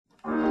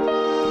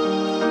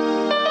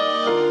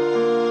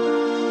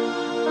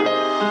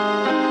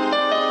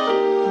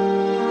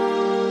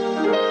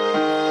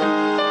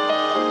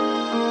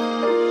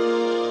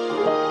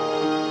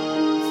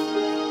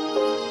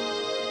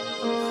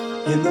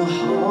the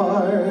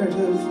heart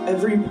of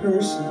every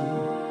person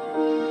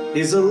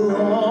is a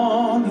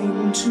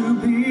longing to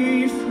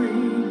be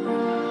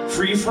free,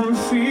 free from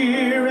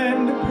fear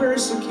and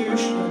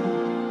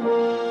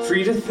persecution,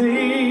 free to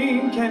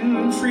think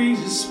and free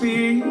to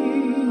speak.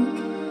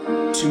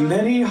 Too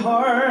many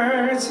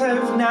hearts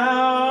have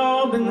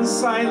now been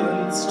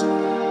silenced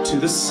to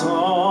the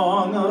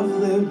song of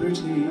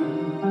liberty.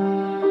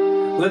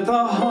 Let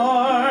the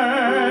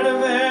heart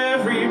of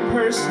every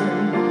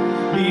person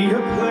be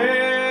a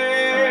place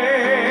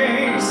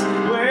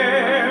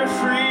where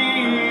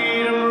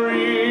freedom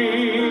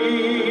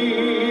rings.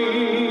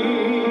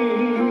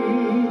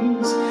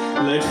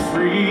 Let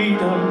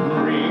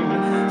freedom ring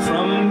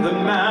from the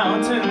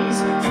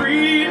mountains,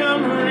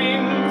 freedom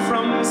ring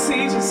from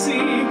sea to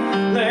sea.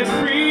 Let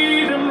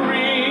freedom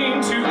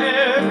ring to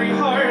every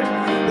heart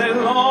that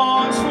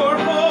longs for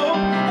hope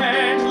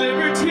and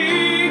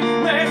liberty.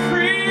 Let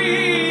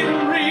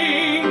freedom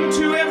ring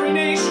to every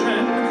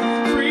nation.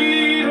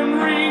 Freedom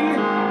ring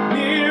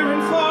near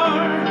and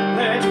far.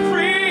 Let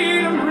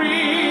freedom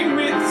ring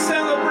with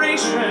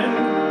celebration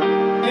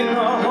in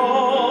the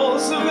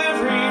halls of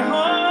every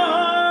heart.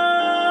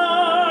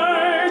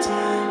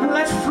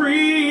 Let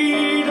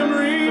freedom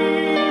ring.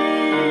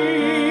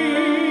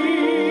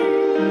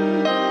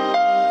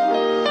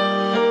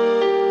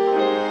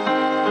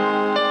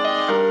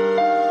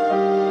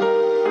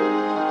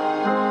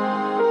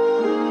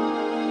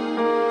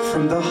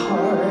 From the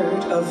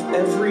heart of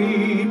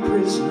every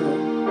prisoner,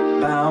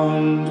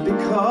 bound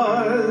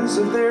because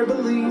of their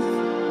belief.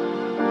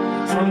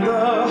 From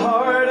the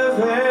heart of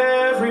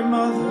every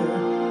mother,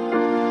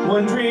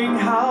 wondering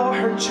how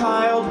her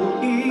child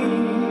will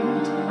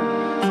eat.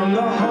 From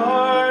the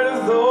heart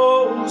of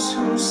those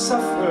who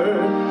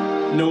suffer,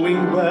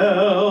 knowing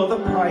well the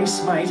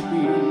price might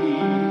be.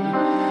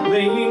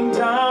 Laying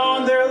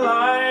down their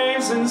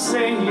lives and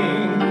saying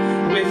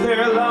with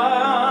their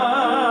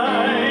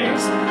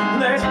lives,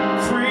 let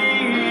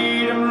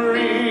freedom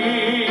ring.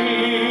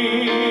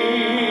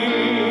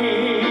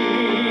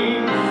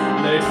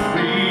 Let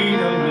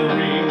freedom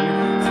ring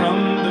from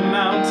the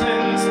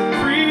mountains,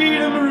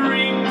 freedom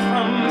ring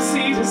from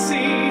sea to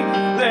sea.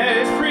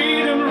 Let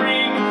freedom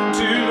ring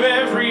to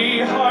every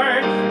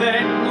heart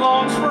that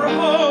longs for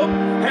hope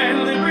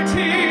and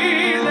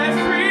liberty. Let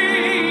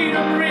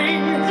freedom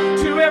ring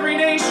to every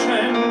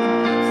nation.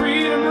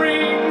 Freedom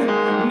ring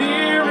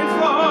near and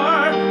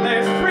far.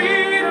 Let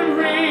freedom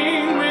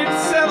ring with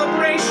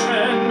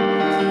celebration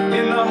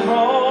in the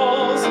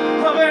halls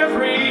of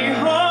every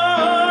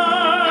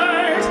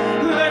heart.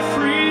 Let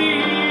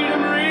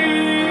freedom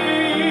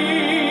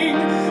ring.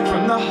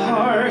 From the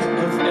heart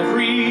of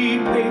every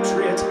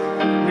patriot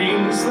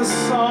rings the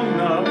song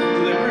of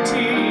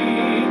liberty.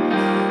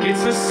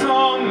 It's a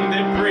song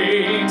that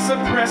breaks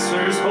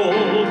oppressors'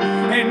 hold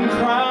and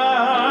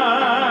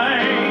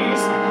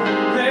cries,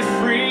 let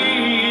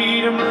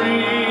freedom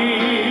ring.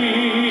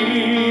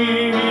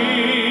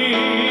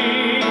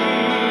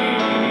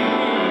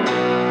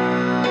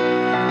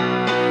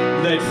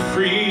 Let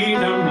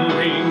freedom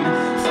ring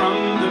from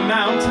the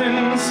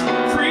mountains,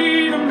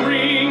 freedom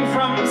ring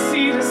from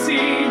sea to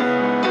sea.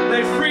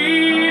 Let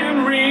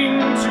freedom ring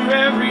to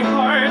every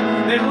heart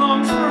that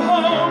longs for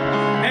hope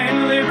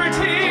and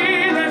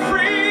liberty. Let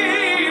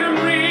freedom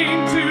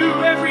ring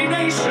to every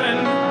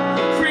nation.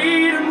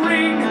 Freedom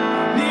ring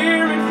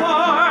near and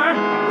far.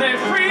 Let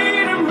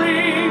freedom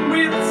ring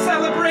with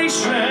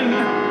celebration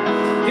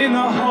in the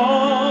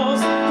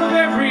halls of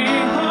every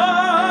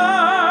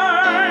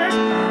heart.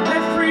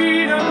 Let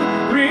freedom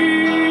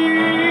ring.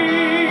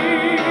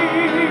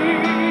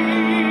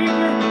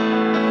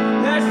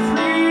 Let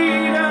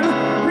freedom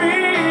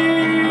ring.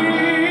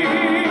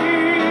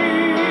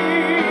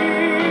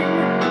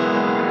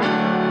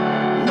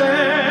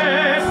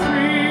 Let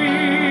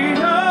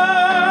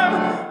freedom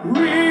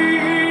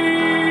ring.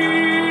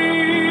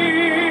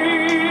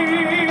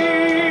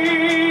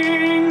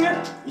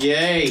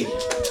 Yay.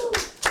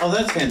 Oh,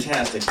 that's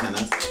fantastic,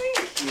 Kenneth.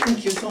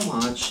 Thank you so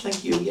much.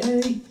 Thank you.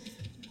 Yay.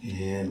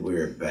 And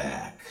we're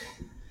back.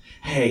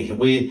 Hey,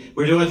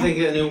 we're doing things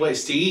in a new way.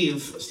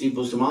 Steve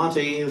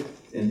Bustamante,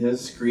 in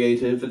his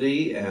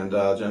creativity and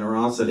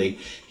generosity,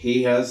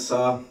 he has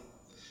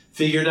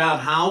figured out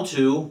how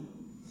to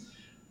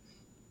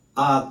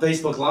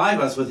Facebook Live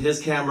us with his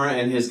camera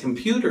and his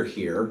computer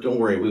here. Don't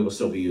worry, we will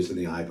still be using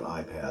the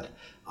iPad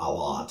a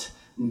lot,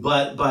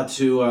 but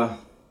to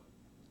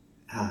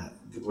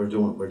we're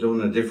doing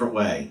it a different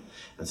way.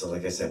 And so,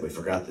 like I said, we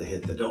forgot to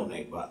hit the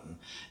donate button,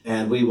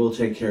 and we will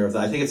take care of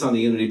that. I think it's on the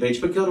Unity page,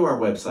 but go to our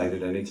website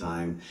at any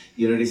time,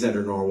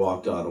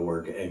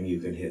 unitycenternorwalk.org, and you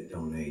can hit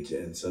donate,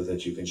 and so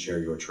that you can share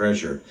your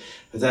treasure.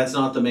 But that's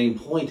not the main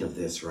point of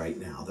this right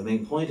now. The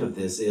main point of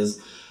this is,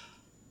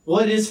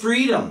 what is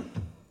freedom?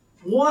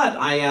 What,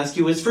 I ask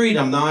you, is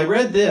freedom? Now, I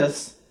read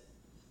this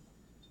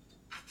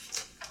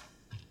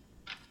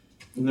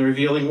in the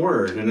Revealing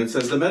Word, and it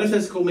says, the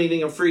metaphysical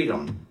meaning of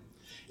freedom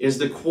is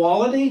the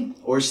quality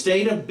or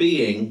state of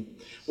being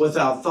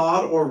without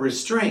thought or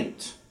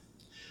restraint,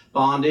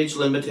 bondage,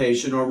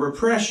 limitation, or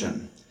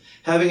repression,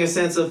 having a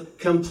sense of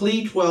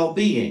complete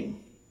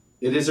well-being.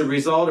 It is a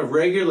result of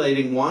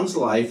regulating one's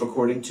life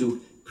according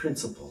to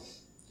principle,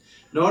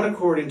 not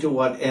according to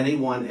what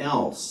anyone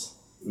else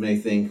may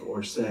think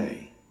or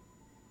say.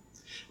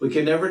 We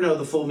can never know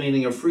the full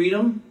meaning of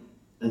freedom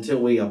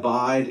until we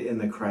abide in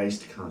the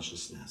Christ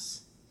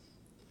consciousness.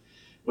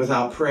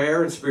 Without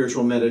prayer and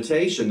spiritual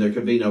meditation, there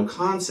can be no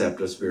concept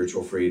of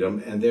spiritual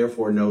freedom and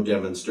therefore no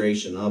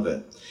demonstration of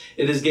it.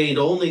 It is gained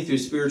only through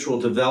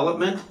spiritual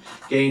development,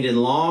 gained in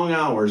long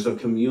hours of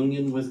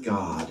communion with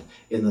God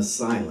in the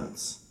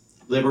silence.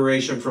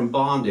 Liberation from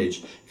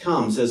bondage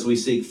comes as we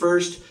seek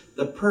first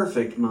the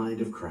perfect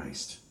mind of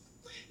Christ.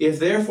 If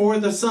therefore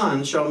the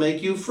Son shall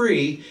make you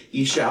free,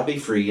 ye shall be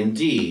free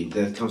indeed.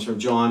 That comes from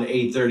John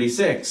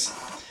 8:36.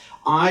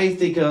 I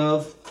think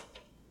of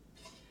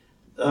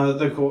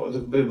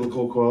the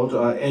biblical quote,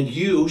 and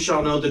you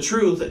shall know the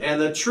truth, and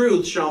the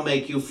truth shall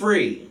make you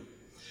free.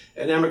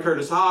 And Emma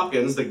Curtis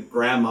Hopkins, the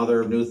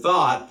grandmother of New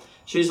Thought,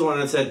 she's the one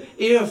that said,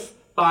 if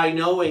by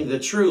knowing the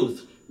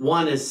truth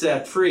one is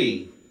set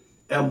free,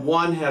 and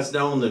one has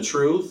known the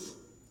truth,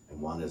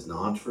 and one is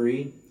not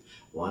free,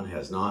 one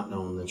has not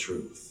known the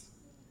truth.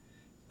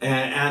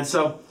 And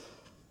so,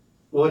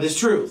 what is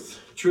truth?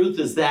 Truth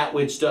is that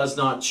which does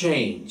not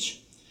change.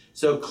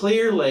 So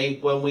clearly,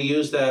 when we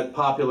use that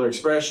popular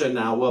expression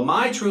now, well,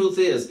 my truth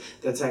is,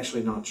 that's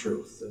actually not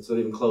truth. That's not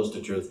even close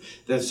to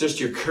truth. That's just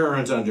your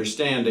current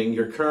understanding,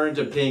 your current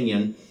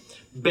opinion,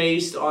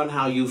 based on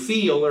how you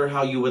feel or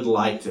how you would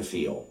like to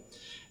feel.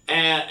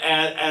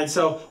 And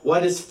so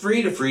what is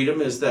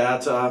freedom is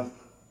that,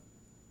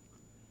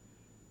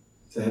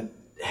 that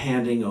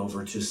handing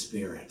over to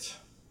Spirit.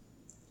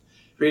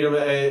 Freedom,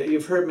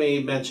 you've heard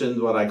me mention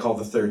what I call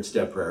the third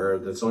step prayer.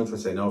 That's the only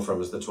place I know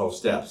from is the 12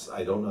 steps.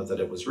 I don't know that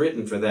it was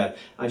written for that.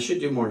 I should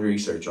do more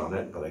research on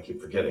it, but I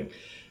keep forgetting.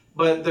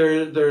 But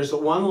there's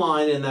one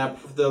line in that,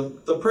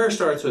 the prayer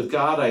starts with,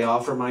 God, I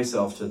offer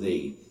myself to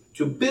thee,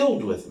 to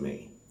build with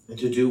me, and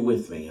to do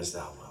with me as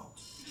thou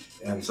wilt.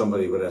 And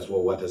somebody would ask,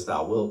 well, what does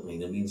thou wilt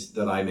mean? It means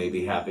that I may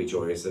be happy,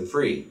 joyous, and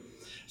free.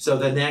 So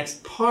the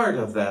next part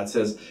of that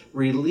says,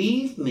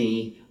 relieve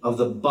me of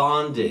the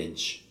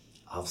bondage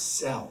of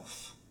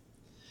self.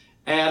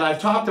 And I've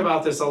talked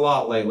about this a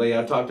lot lately.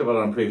 I've talked about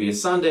it on previous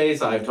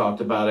Sundays. I've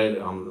talked about it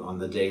on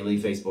the daily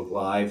Facebook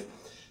Live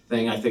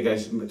thing. I think I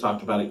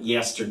talked about it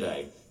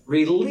yesterday.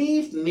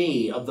 Relieve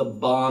me of the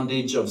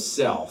bondage of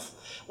self.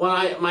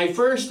 My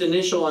first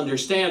initial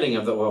understanding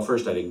of well,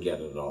 first I didn't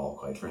get it at all,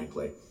 quite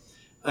frankly.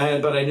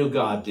 But I knew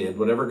God did.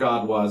 Whatever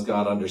God was,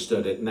 God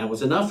understood it. And that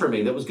was enough for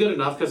me. That was good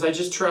enough because I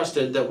just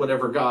trusted that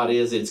whatever God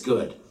is, it's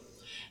good.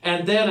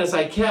 And then as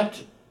I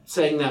kept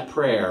saying that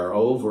prayer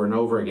over and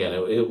over again,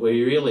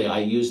 I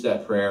used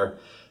that prayer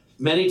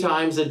many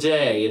times a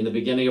day in the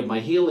beginning of my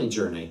healing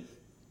journey.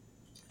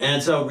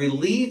 And so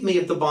relieve me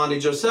of the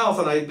bondage of self.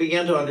 And I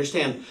began to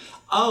understand,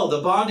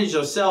 the bondage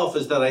of self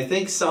is that I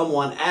think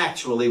someone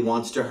actually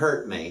wants to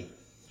hurt me,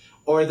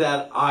 or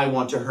that I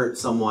want to hurt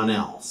someone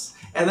else.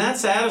 And that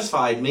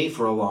satisfied me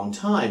for a long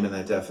time in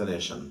that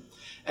definition.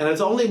 And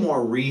it's only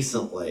more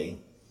recently,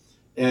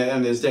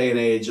 in this day and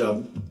age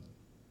of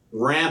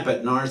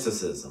rampant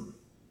narcissism,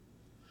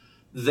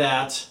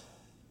 that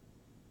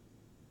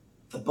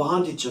the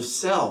bondage of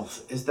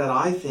self is that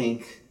I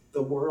think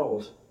the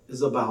world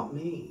is about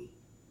me.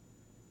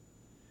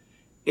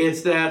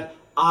 It's that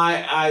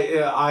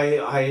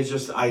I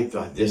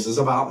thought this is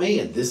about me,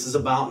 and this is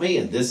about me,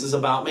 and this is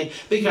about me,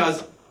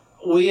 because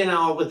we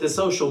now, with the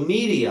social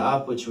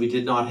media, which we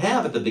did not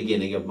have at the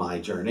beginning of my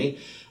journey,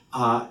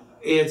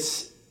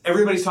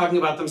 everybody's talking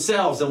about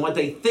themselves and what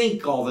they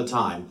think all the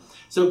time.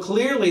 So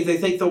clearly they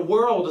think the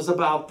world is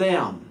about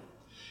them.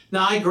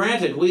 Now,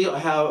 granted, we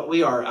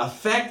are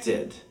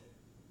affected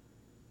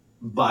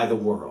by the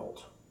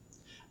world,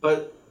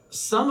 but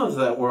some of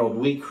that world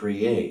we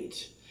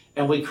create,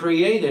 and we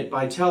create it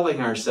by telling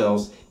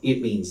ourselves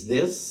it means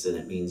this, and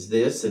it means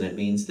this, and it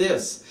means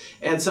this.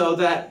 And so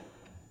that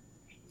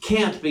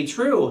can't be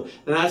true,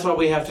 and that's why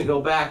we have to go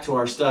back to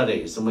our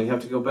studies, and we have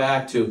to go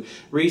back to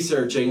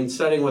researching and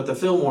studying what the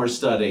Fillmores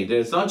studied.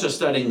 It's not just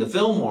studying the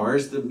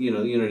Fillmores, the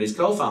Unity's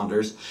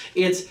co-founders,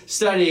 it's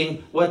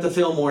studying what the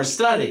Fillmores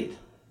studied.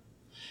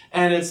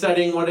 And it's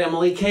studying what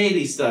Emily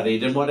Cady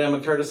studied and what Emma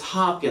Curtis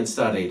Hopkins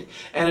studied.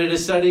 And it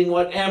is studying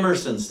what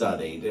Emerson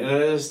studied. And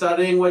it is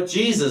studying what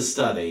Jesus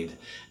studied.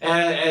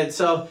 And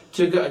so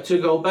to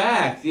go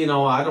back, I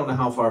don't know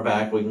how far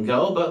back we can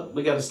go, but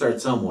we got to start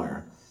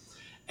somewhere.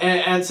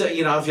 And so,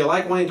 if you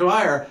like Wayne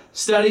Dwyer,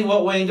 study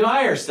what Wayne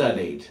Dwyer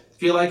studied.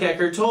 If you like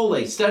Eckhart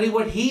Tolle, study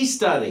what he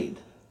studied.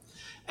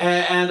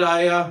 And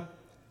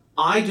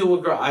I do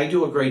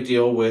a great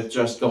deal with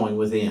just going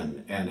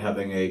within and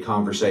having a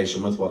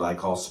conversation with what I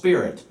call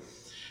spirit,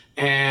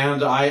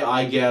 and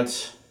I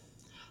get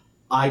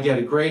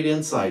a great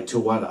insight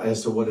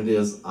as to what it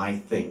is I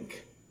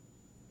think,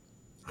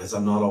 as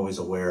I'm not always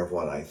aware of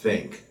what I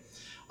think.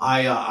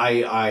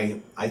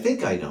 I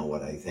think I know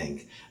what I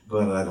think,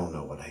 but I don't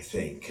know what I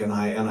think. And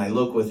I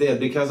look within,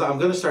 because I'm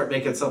going to start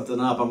making something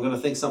up. I'm going to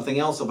think something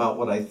else about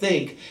what I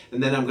think,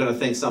 and then I'm going to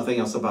think something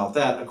else about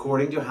that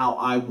according to how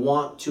I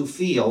want to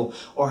feel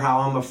or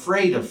how I'm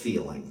afraid of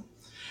feeling.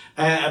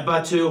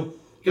 But to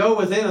go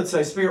within and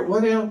say, Spirit,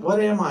 what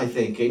am I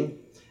thinking?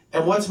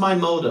 And what's my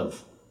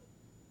motive?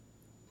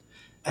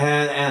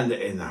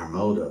 And our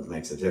motive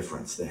makes a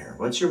difference there.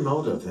 What's your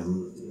motive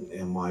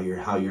and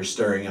how you're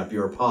stirring up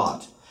your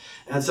pot?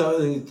 And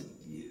so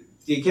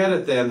you get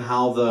it then,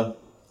 how the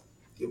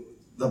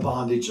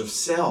bondage of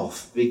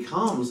self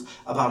becomes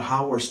about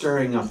how we're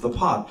stirring up the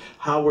pot,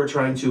 how we're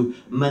trying to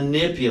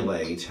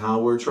manipulate, how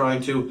we're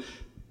trying to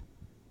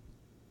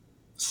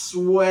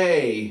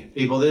sway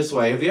people this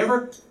way. Have you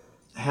ever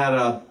had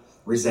a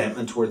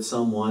resentment towards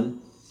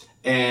someone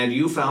and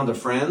you found a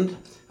friend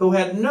who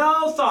had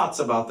no thoughts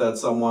about that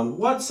someone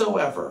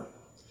whatsoever,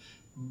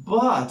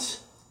 but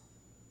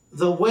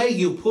the way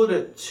you put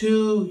it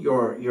to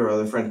your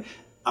other friend,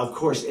 of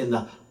course, in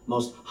the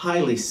most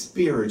highly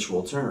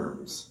spiritual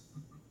terms.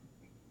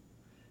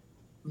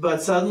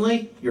 But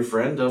suddenly, your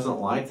friend doesn't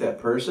like that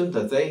person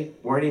that they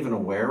weren't even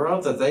aware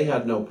of, that they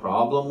had no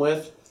problem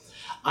with.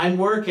 I'm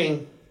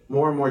working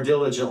more and more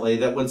diligently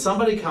that when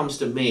somebody comes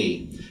to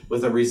me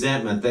with a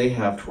resentment they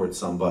have towards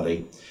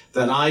somebody,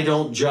 that I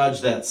don't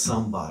judge that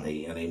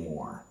somebody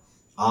anymore.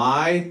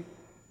 I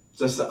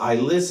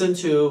listen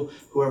to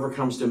whoever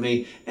comes to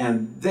me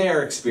and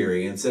their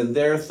experience and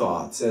their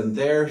thoughts and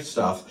their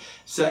stuff.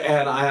 So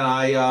and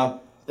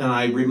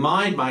I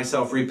remind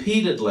myself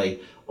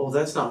repeatedly, oh,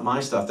 that's not my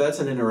stuff. That's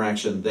an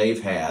interaction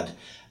they've had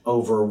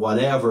over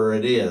whatever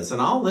it is.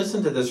 And I'll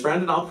listen to this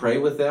friend and I'll pray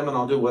with them and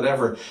I'll do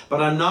whatever.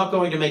 But I'm not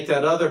going to make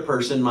that other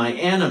person my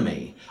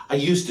enemy. I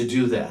used to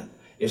do that.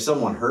 If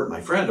someone hurt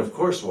my friend, of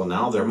course, well,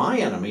 now they're my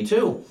enemy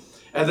too.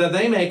 And then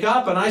they make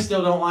up and I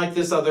still don't like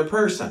this other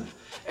person.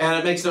 And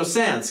it makes no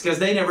sense because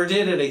they never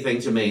did anything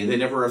to me. They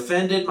never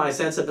offended my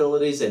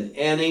sensibilities in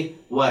any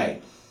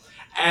way.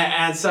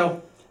 And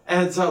so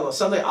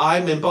suddenly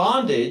I'm in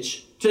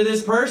bondage to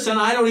this person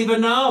I don't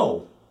even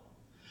know.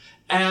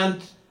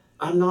 And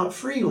I'm not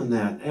free in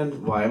that.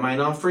 And why am I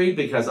not free?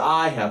 Because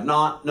I have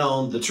not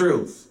known the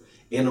truth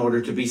in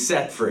order to be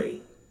set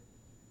free.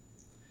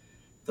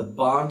 The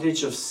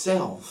bondage of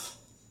self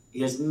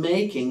is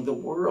making the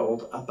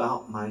world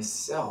about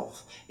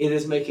myself. It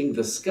is making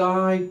the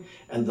sky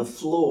and the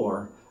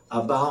floor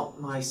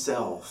about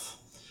myself.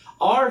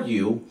 Are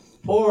you,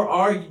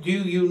 or do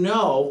you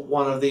know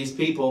one of these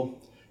people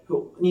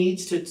who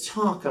needs to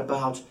talk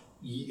about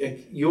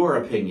your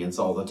opinions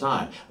all the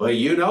time? Well,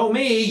 you know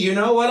me, you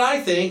know what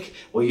I think.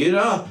 Well, you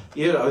know,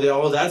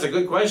 oh, that's a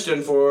good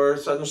question for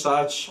such and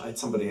such. I had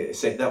somebody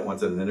say that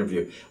once in an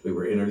interview. We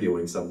were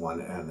interviewing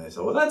someone and they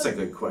said, well, that's a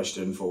good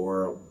question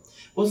for,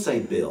 we'll say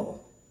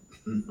Bill.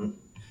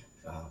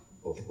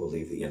 We'll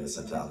leave the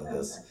innocent out of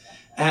this.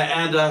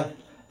 And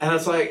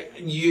it's like,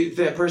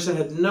 that person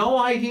had no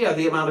idea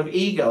the amount of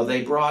ego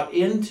they brought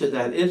into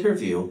that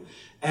interview.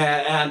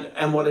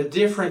 And what a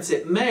difference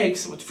it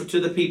makes to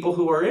the people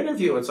who are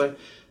interviewed. It's like,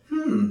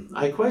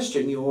 I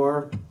question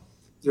your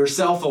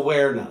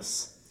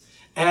self-awareness.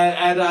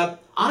 And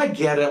I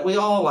get it. We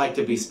all like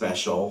to be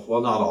special.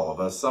 Well, not all of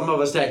us. Some of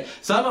us,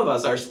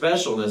 our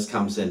specialness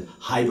comes in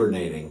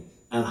hibernating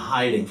and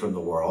hiding from the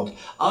world.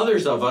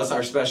 Others of us, our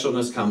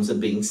specialness comes in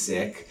being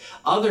sick.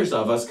 Others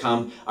of us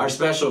our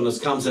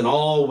specialness comes in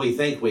all we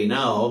think we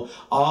know,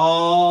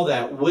 all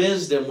that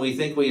wisdom we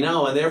think we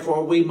know, and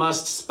therefore we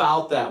must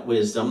spout that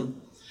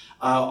wisdom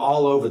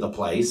all over the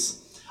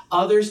place.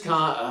 Others,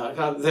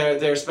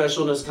 their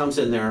specialness comes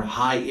in their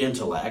high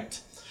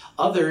intellect.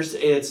 Others,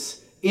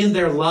 it's in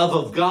their love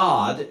of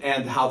God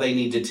and how they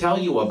need to tell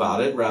you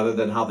about it rather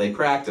than how they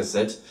practice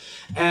it.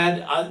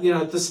 And,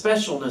 the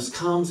specialness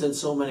comes in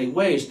so many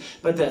ways,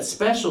 but that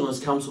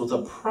specialness comes with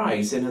a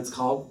price, and it's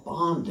called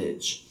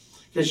bondage.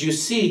 Because you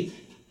see,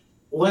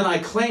 when I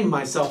claim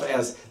myself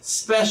as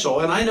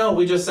special, and I know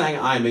we just sang,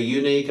 I'm a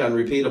unique,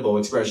 unrepeatable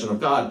expression of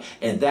God,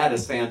 and that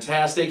is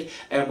fantastic.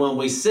 And when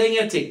we sing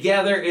it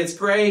together, it's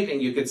great,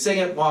 and you could sing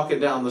it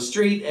walking down the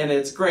street, and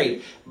it's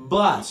great.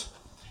 But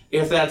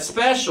if that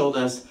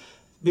specialness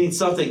means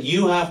something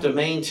you have to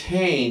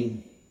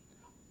maintain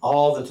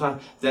all the time,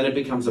 then it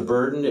becomes a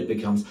burden. It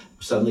becomes,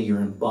 suddenly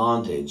you're in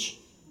bondage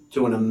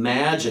to an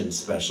imagined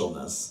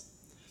specialness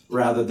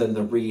rather than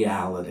the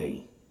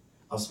reality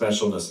of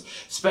specialness.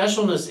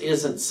 Specialness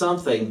isn't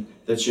something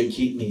that should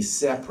keep me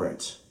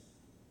separate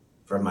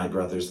from my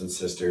brothers and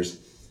sisters.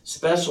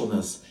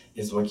 Specialness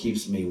is what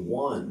keeps me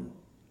one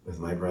with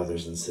my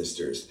brothers and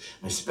sisters.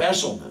 My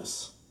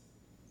specialness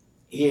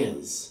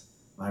is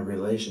my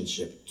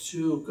relationship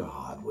to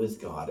God,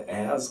 with God,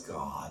 as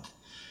God,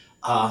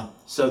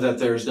 so that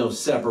there's no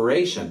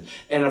separation.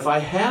 And if I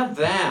have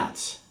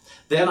that,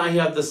 then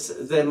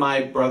then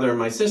my brother and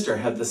my sister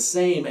have the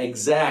same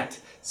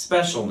exact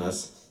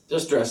specialness,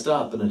 just dressed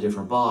up in a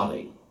different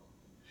body,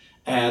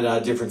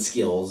 and different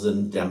skills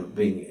and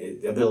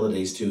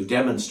abilities to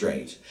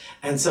demonstrate.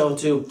 And so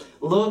to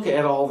look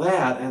at all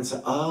that and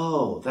say,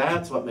 oh,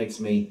 that's what makes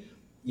me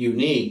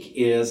unique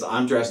is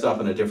I'm dressed up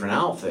in a different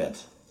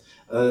outfit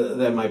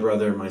than my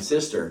brother and my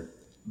sister.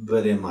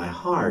 But in my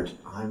heart,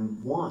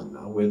 I'm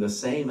one. We're the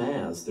same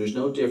as. There's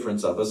no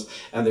difference of us,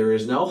 and there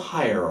is no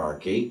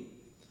hierarchy.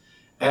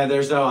 And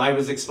I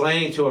was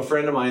explaining to a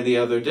friend of mine the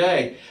other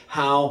day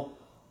how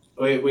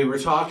we were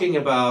talking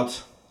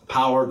about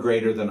power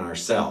greater than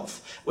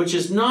ourself, which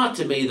is not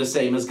to me the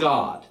same as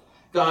God.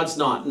 God's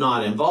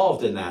not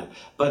involved in that,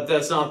 but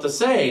that's not the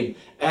same.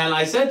 And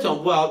I said to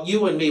him, well,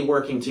 you and me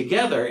working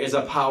together is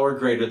a power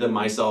greater than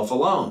myself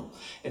alone.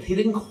 And he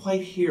didn't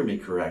quite hear me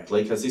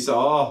correctly because he said,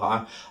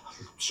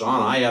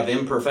 Sean, I have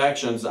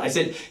imperfections. I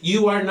said,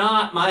 you are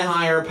not my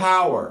higher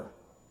power.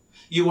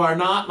 You are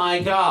not my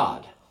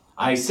God.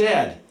 I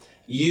said,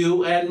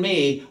 you and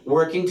me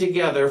working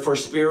together for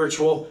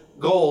spiritual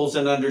goals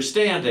and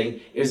understanding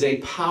is a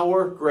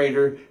power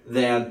greater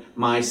than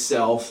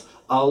myself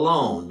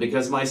alone,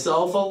 because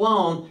myself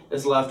alone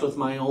is left with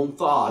my own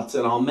thoughts,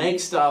 and I'll make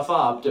stuff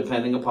up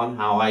depending upon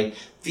how I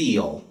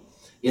feel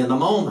in the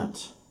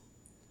moment.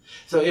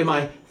 So in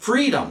my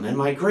freedom and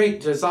my great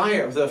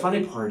desire, the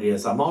funny part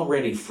is I'm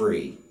already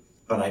free,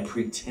 but I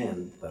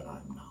pretend that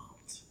I'm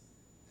not.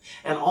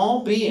 And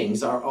all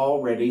beings are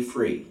already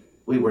free.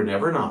 We were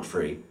never not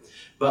free,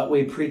 but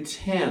we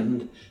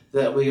pretend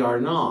that we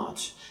are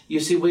not. You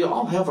see, we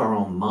all have our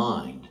own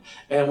mind.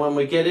 And when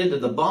we get into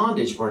the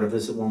bondage part of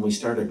this, when we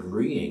start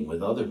agreeing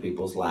with other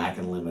people's lack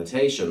and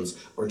limitations,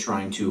 or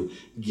trying to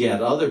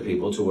get other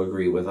people to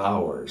agree with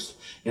ours.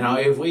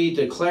 If we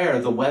declare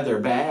the weather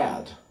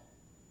bad,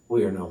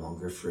 we are no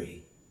longer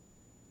free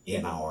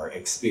in our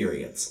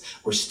experience.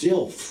 We're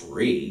still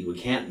free. We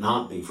can't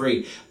not be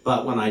free.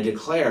 But when I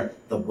declare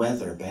the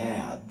weather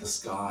bad, the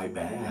sky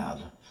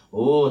bad,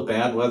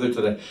 bad weather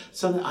today,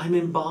 so I'm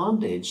in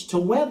bondage to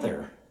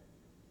weather.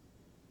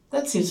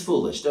 That seems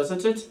foolish,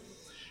 doesn't it?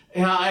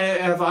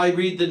 If I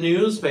read the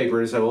newspaper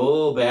and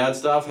say, bad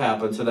stuff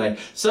happened today,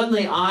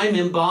 suddenly I'm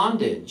in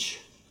bondage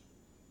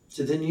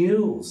to the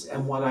news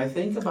and what I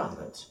think about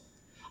it.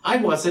 I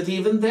wasn't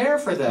even there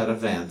for that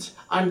event.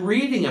 I'm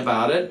reading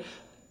about it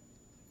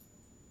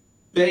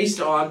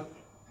based on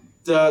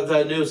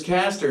the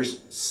newscaster's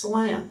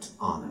slant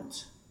on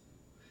it,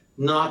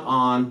 not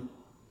on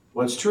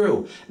what's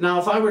true.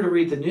 Now, if I were to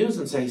read the news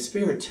and say,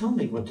 Spirit, tell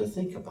me what to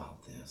think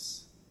about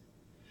this.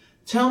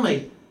 Tell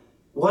me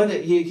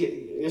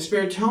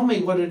Spirit, tell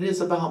me what it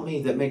is about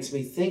me that makes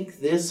me think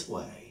this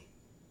way.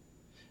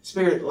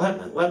 Spirit,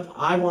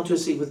 I want to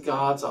see with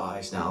God's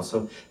eyes now.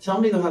 So tell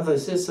me how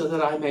this is so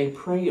that I may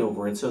pray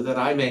over it, so that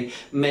I may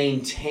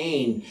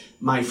maintain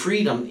my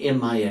freedom in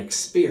my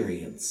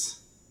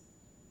experience.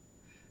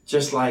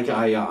 Just like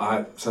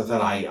so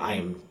that I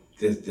am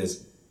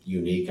this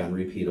unique,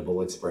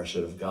 unrepeatable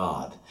expression of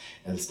God,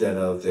 instead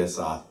of this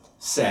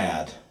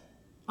sad,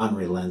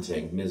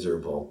 unrelenting,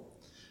 miserable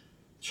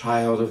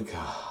child of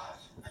God.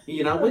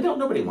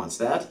 Nobody wants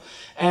that.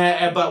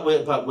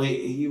 But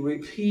you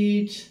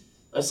repeat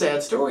a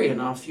sad story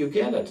enough, you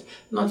get it.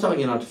 I'm not telling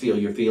you not to feel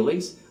your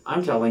feelings.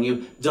 I'm telling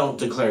you, don't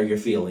declare your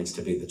feelings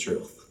to be the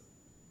truth.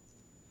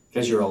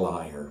 Because you're a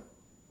liar.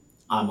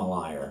 I'm a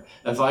liar.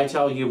 If I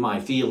tell you my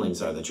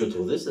feelings are the truth,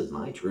 this is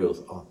my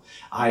truth.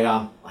 I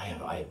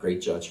have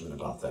great judgment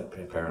about that,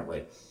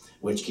 apparently,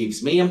 which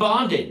keeps me in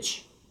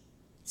bondage.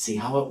 See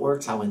how it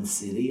works, how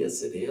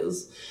insidious it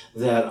is,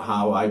 that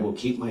how I will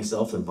keep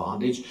myself in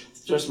bondage?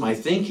 It's just my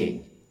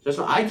thinking.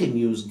 I can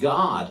use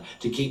God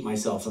to keep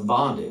myself in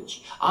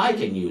bondage. I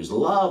can use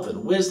love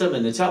and wisdom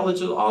and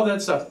intelligence, all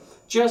that stuff,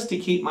 just to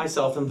keep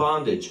myself in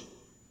bondage.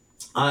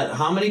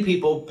 How many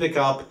people pick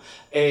up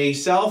a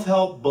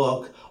self-help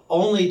book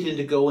only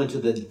to go into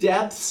the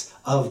depths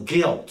of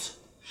guilt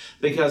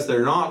because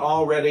they're not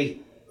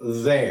already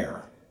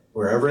there,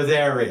 wherever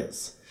there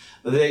is?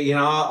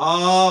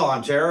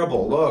 I'm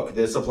terrible. Look,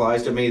 this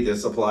applies to me,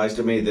 this applies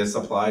to me, this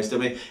applies to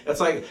me.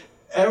 It's like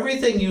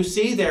everything you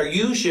see there,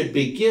 you should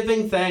be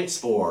giving thanks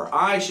for.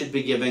 I should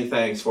be giving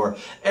thanks for.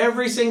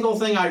 Every single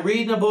thing I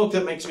read in a book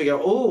that makes me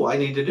go, I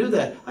need to do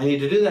that. I need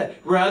to do that.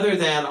 Rather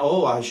than,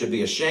 I should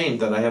be ashamed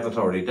that I haven't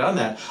already done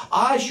that.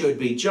 I should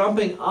be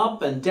jumping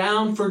up and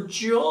down for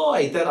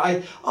joy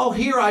that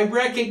here I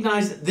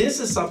recognize this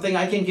is something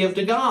I can give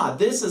to God.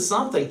 This is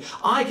something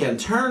I can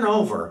turn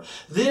over.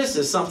 This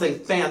is something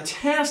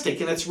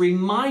fantastic, and it's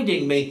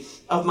reminding me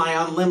of my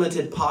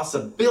unlimited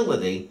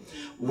possibility,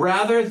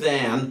 rather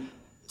than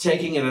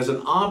taking it as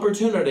an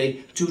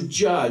opportunity to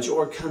judge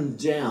or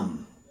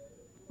condemn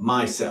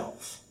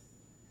myself.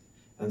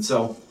 And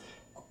so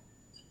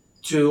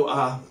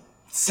to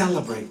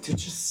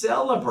just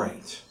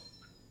celebrate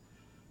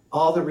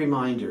all the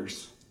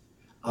reminders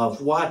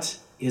of what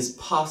is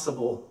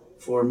possible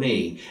for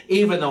me,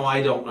 even though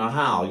I don't know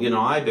how.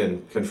 I've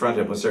been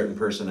confronted with certain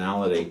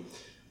personality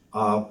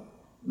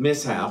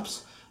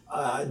mishaps,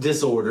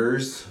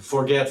 disorders,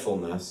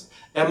 forgetfulness.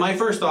 And my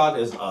first thought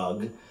is,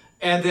 ugh.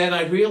 And then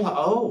I realized,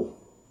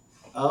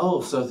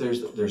 so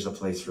there's a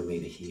place for me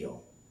to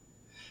heal.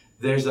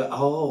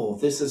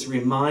 This is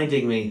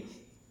reminding me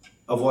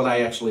of what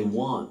I actually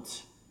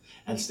want,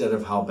 instead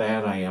of how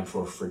bad I am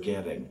for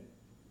forgetting.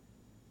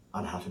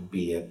 on how to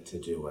be it, to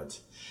do it.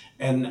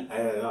 And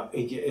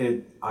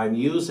I'm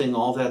using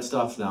all that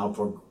stuff now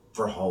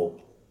for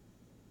hope,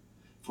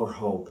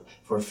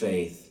 for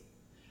faith.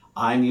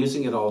 I'm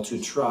using it all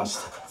to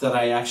trust that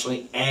I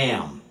actually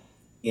am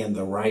in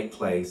the right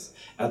place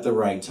at the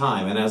right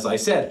time. And as I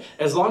said,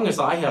 as long as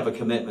I have a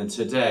commitment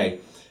today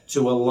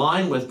to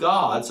align with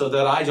God so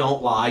that I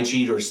don't lie,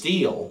 cheat, or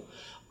steal,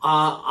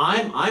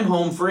 I'm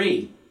home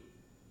free.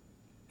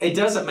 It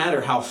doesn't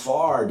matter how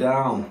far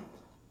down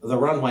the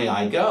runway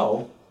I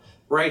go.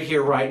 Right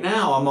here, right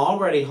now, I'm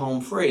already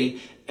home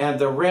free, and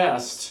the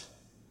rest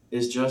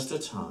is just a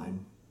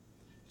time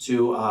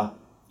to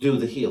do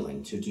the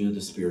healing, to do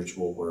the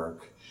spiritual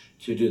work,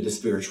 to do the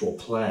spiritual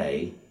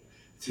play,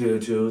 to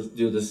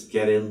do this,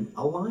 get in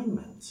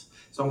alignment.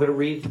 So I'm going to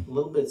read a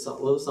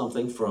little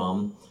something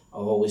from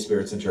a Holy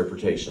Spirit's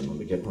interpretation. Let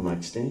me get my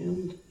mic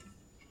stand.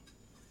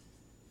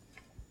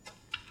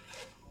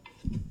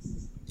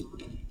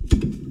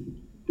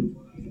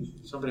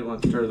 Somebody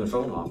wants to turn their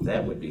phone off.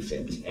 That would be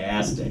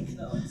fantastic.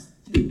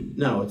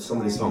 No, it's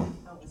somebody's phone.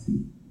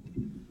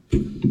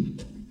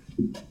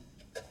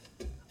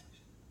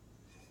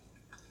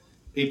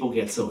 People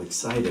get so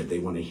excited they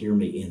want to hear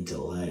me in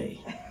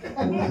delay.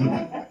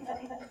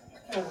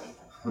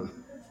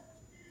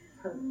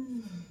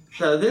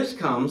 So this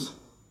comes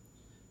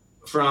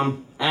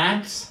from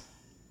Acts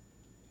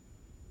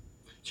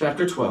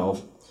chapter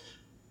 12.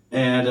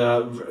 And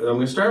I'm going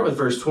to start with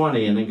verse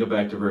 20 and then go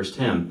back to verse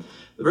 10.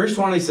 Verse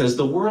 20 says,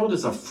 the world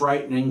is a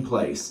frightening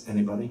place.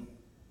 Anybody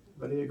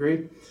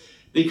agree?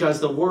 Because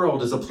the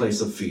world is a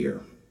place of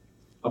fear.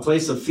 A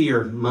place of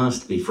fear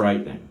must be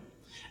frightening.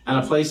 And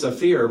a place of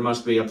fear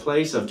must be a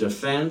place of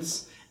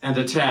defense and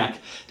attack.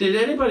 Did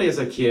anybody as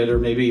a kid, or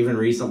maybe even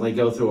recently,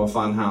 go through a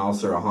fun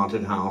house or a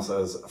haunted house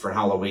for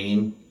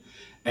Halloween?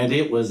 And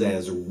it was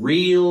as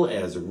real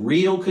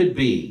could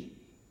be.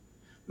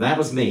 That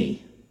was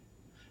me.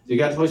 You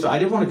got to the place, I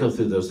didn't want to go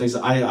through those things.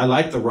 I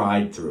like the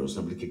ride-throughs.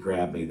 Nobody could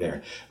grab me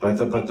there. But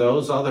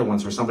those other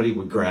ones where somebody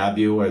would grab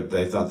you or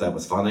they thought that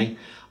was funny,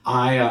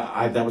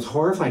 that was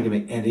horrifying to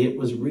me. And it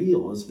was real.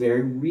 It was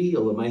very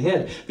real in my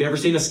head. Have you ever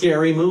seen a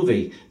scary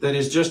movie that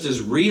is just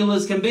as real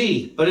as can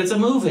be, but it's a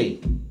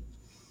movie?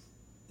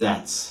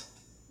 That's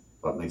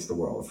what makes the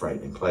world a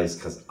frightening place,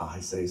 because I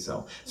say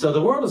so. So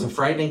the world is a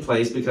frightening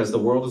place because the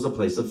world is a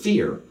place of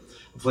fear.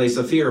 A place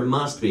of fear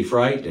must be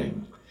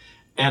frightening.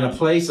 And a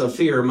place of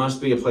fear must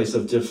be a place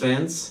of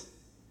defense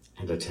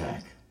and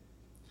attack.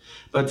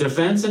 But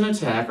defense and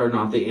attack are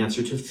not the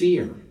answer to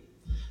fear.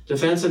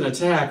 Defense and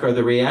attack are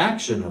the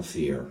reaction of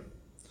fear.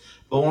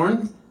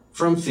 Born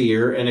from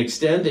fear and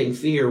extending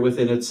fear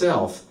within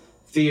itself,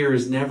 fear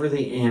is never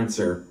the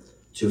answer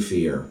to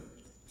fear.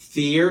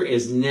 Fear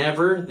is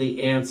never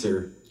the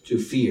answer to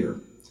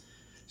fear.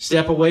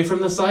 Step away from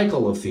the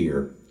cycle of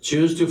fear.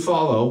 Choose to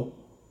follow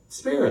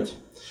Spirit.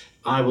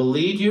 I will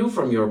lead you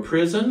from your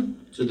prison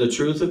to the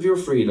truth of your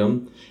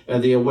freedom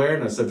and the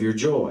awareness of your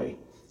joy.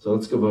 So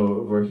let's go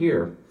over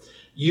here.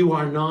 You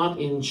are not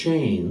in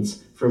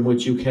chains from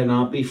which you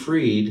cannot be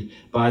freed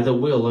by the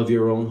will of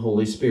your own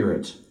Holy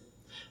Spirit.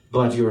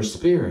 But your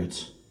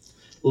Spirit,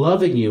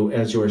 loving you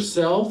as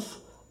yourself,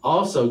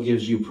 also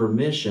gives you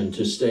permission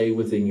to stay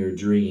within your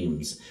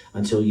dreams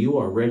until you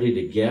are ready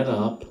to get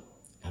up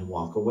and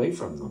walk away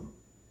from them.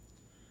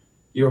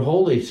 Your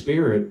Holy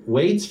Spirit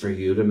waits for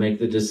you to make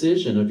the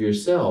decision of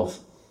yourself,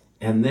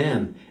 and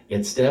then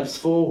it steps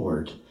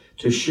forward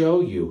to show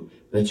you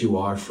that you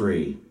are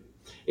free.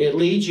 It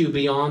leads you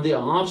beyond the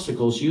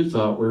obstacles you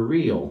thought were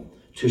real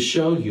to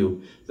show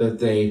you that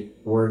they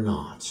were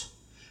not.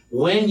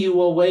 When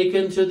you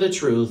awaken to the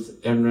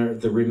truth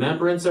and the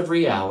remembrance of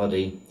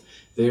reality,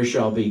 there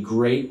shall be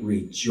great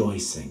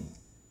rejoicing.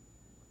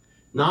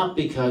 Not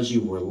because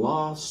you were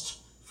lost,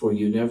 for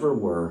you never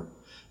were,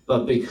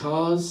 but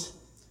because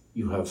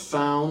you have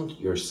found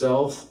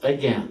yourself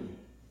again.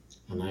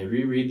 And I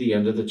reread the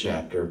end of the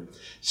chapter.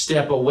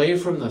 Step away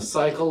from the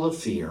cycle of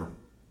fear.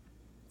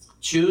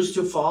 Choose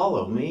to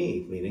follow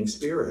me, meaning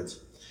Spirit.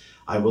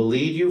 I will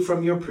lead you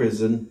from your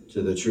prison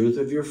to the truth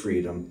of your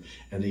freedom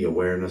and the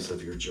awareness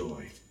of your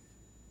joy.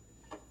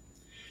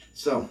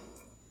 So,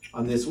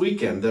 on this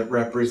weekend that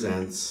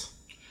represents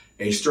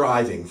a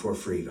striving for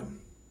freedom,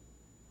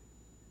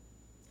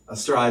 a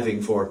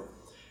striving for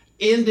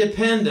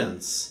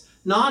independence,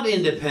 not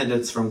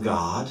independence from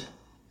God,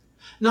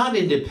 not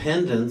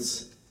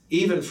independence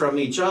even from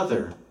each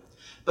other,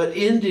 but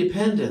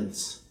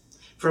independence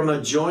from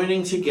a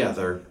joining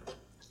together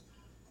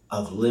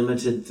of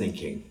limited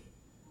thinking.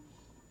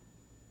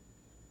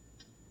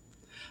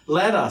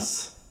 Let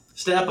us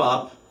step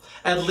up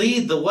and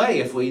lead the way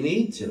if we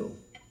need to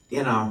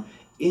in our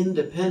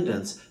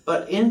independence,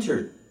 but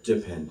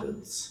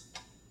interdependence.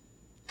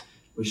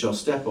 We shall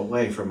step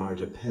away from our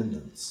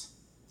dependence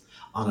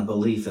on a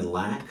belief in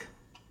lack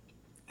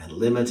and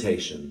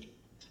limitation.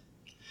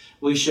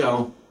 We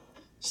shall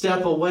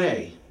step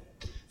away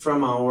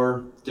from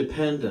our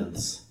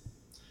dependence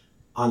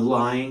on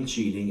lying,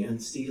 cheating,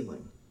 and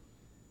stealing,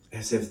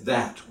 as if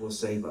that will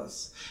save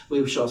us.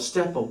 We shall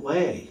step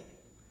away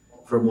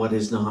from what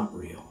is not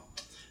real.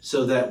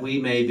 so that we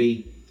may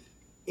be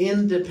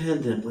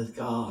independent with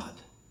God,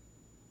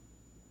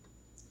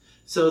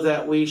 so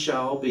that we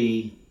shall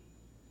be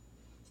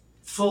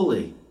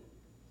fully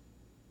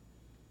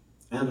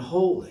and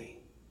wholly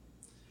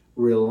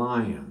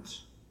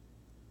reliant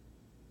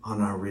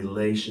on our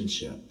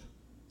relationship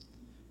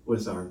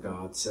with our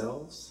God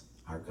selves,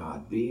 our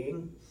God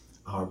being,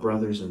 our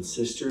brothers and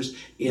sisters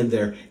in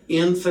their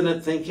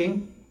infinite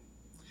thinking.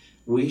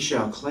 We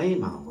shall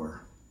claim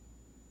our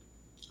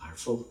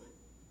full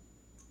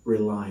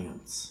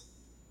reliance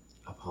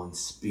upon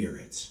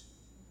Spirit,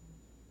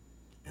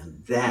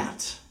 and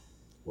that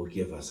will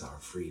give us our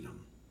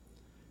freedom.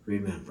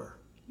 Remember,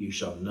 you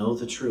shall know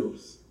the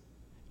truth,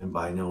 and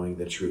by knowing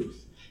the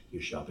truth,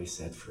 you shall be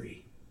set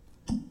free.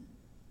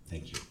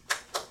 Thank you.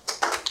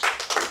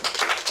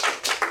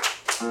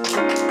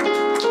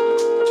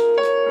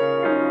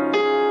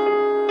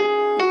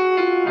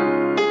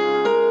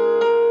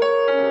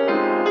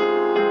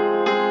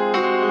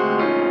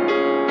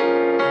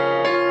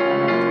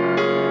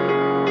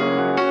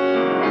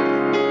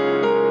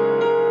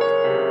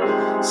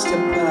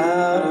 Step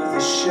out of the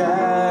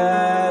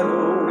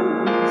shadows,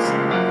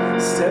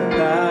 step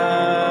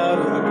out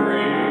of the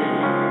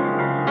grave,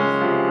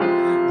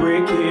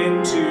 break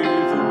into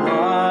the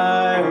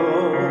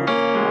wild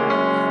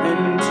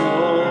and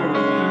don't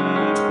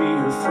be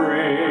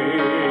afraid.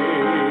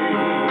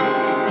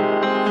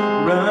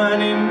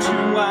 Run into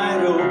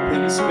wide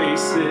open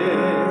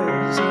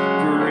spaces,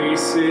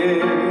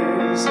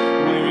 graces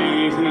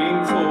waiting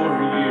for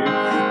you.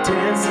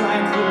 Dance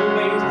like the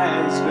weight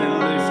has been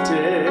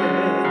lifted.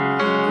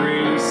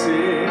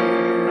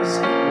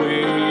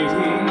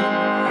 Waiting,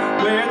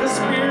 where the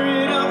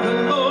Spirit of the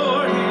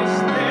Lord is,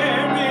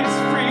 there is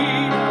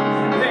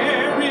freedom,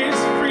 there is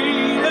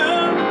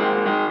freedom.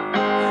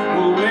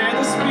 Where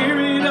the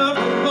Spirit of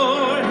the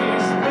Lord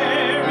is,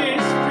 there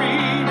is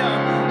freedom,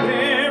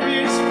 there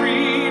is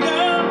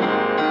freedom.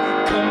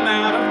 Come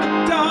out of the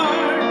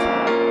dark,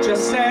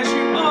 just as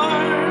you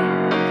are,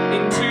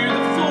 into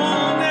the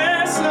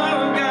fullness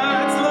of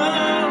God's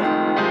love.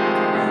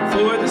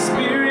 For the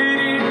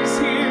Spirit is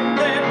here.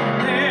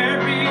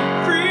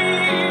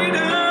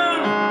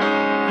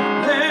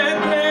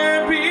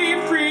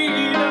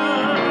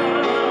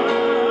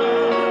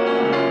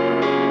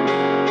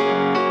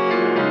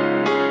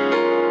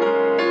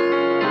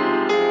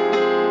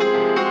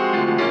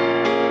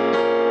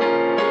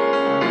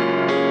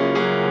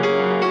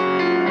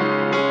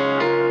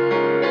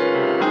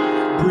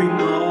 Bring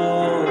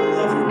all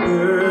of your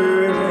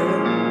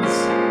burdens,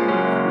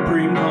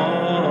 bring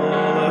all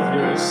of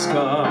your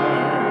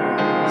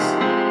scars.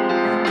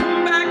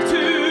 Come back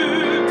to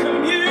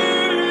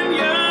communion,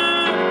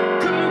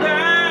 come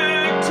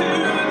back to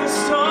the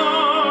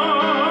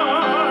start.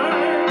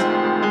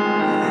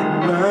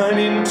 Run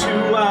into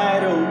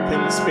wide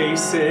open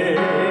spaces,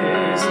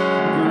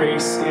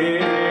 grace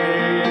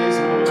is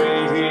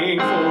waiting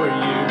for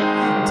you.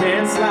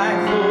 Dance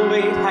like the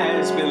weight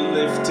has been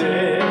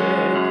lifted.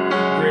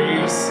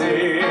 Grace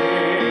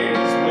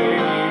is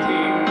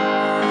waiting.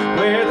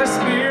 Where the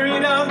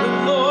Spirit of the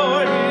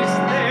Lord is,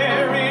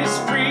 there is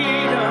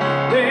freedom,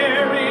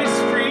 there is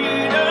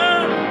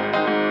freedom.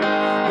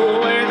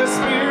 Where the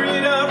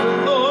Spirit of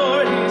the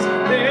Lord is,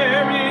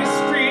 there is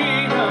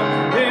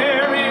freedom,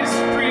 there is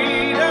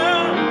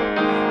freedom.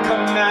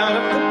 Come out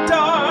of the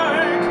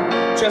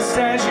dark, just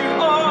as you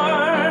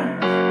are,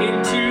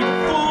 into the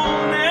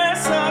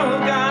fullness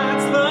of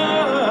God's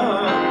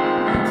love.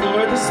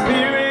 For the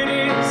Spirit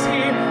is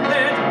here.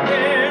 Let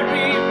there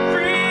be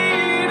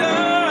freedom.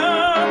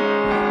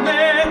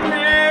 Let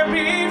there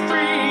be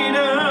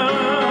freedom.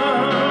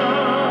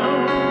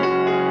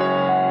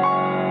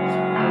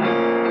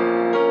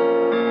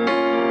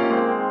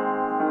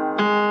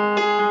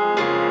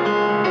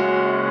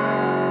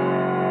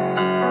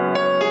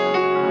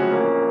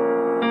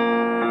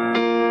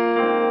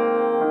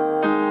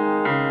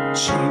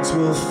 Chains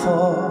will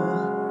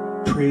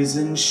fall,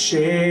 prisons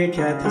shake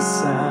at the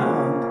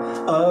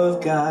sound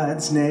of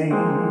God's name.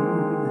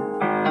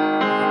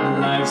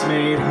 Lives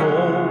made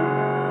whole,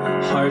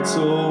 hearts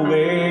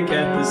awake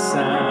at the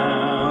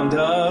sound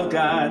of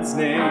God's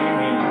name.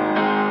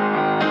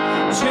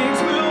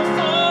 Chains will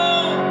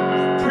fall,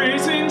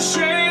 prisons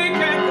shake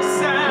at the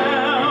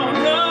sound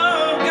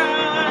of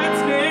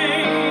God's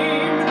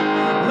name.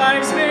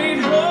 Lives made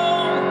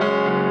whole,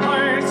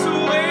 hearts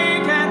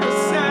awake at the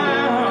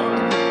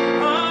sound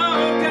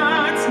of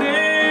God's name.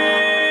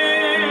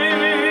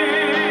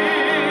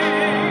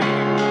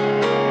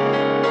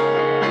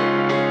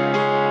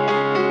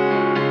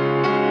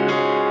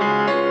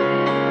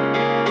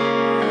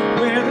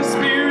 Where the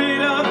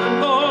Spirit of the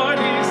Lord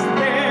is,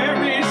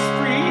 there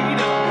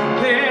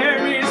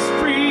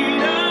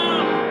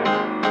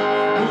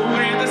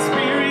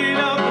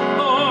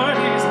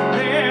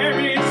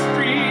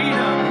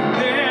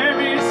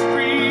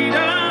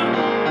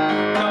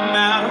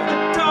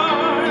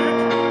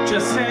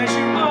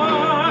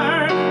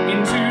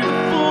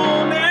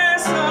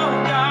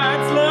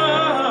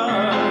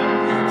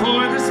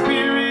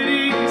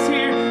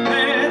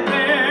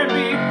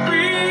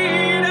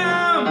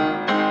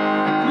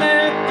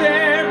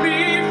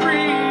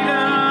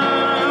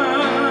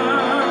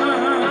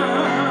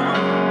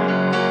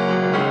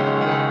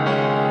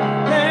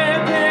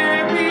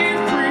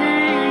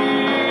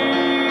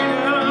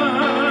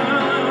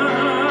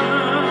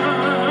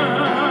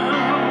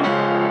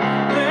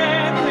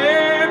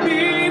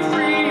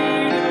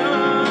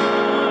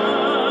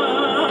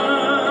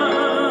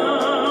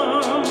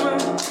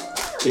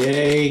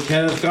Yay,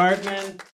 Kenneth Gartman.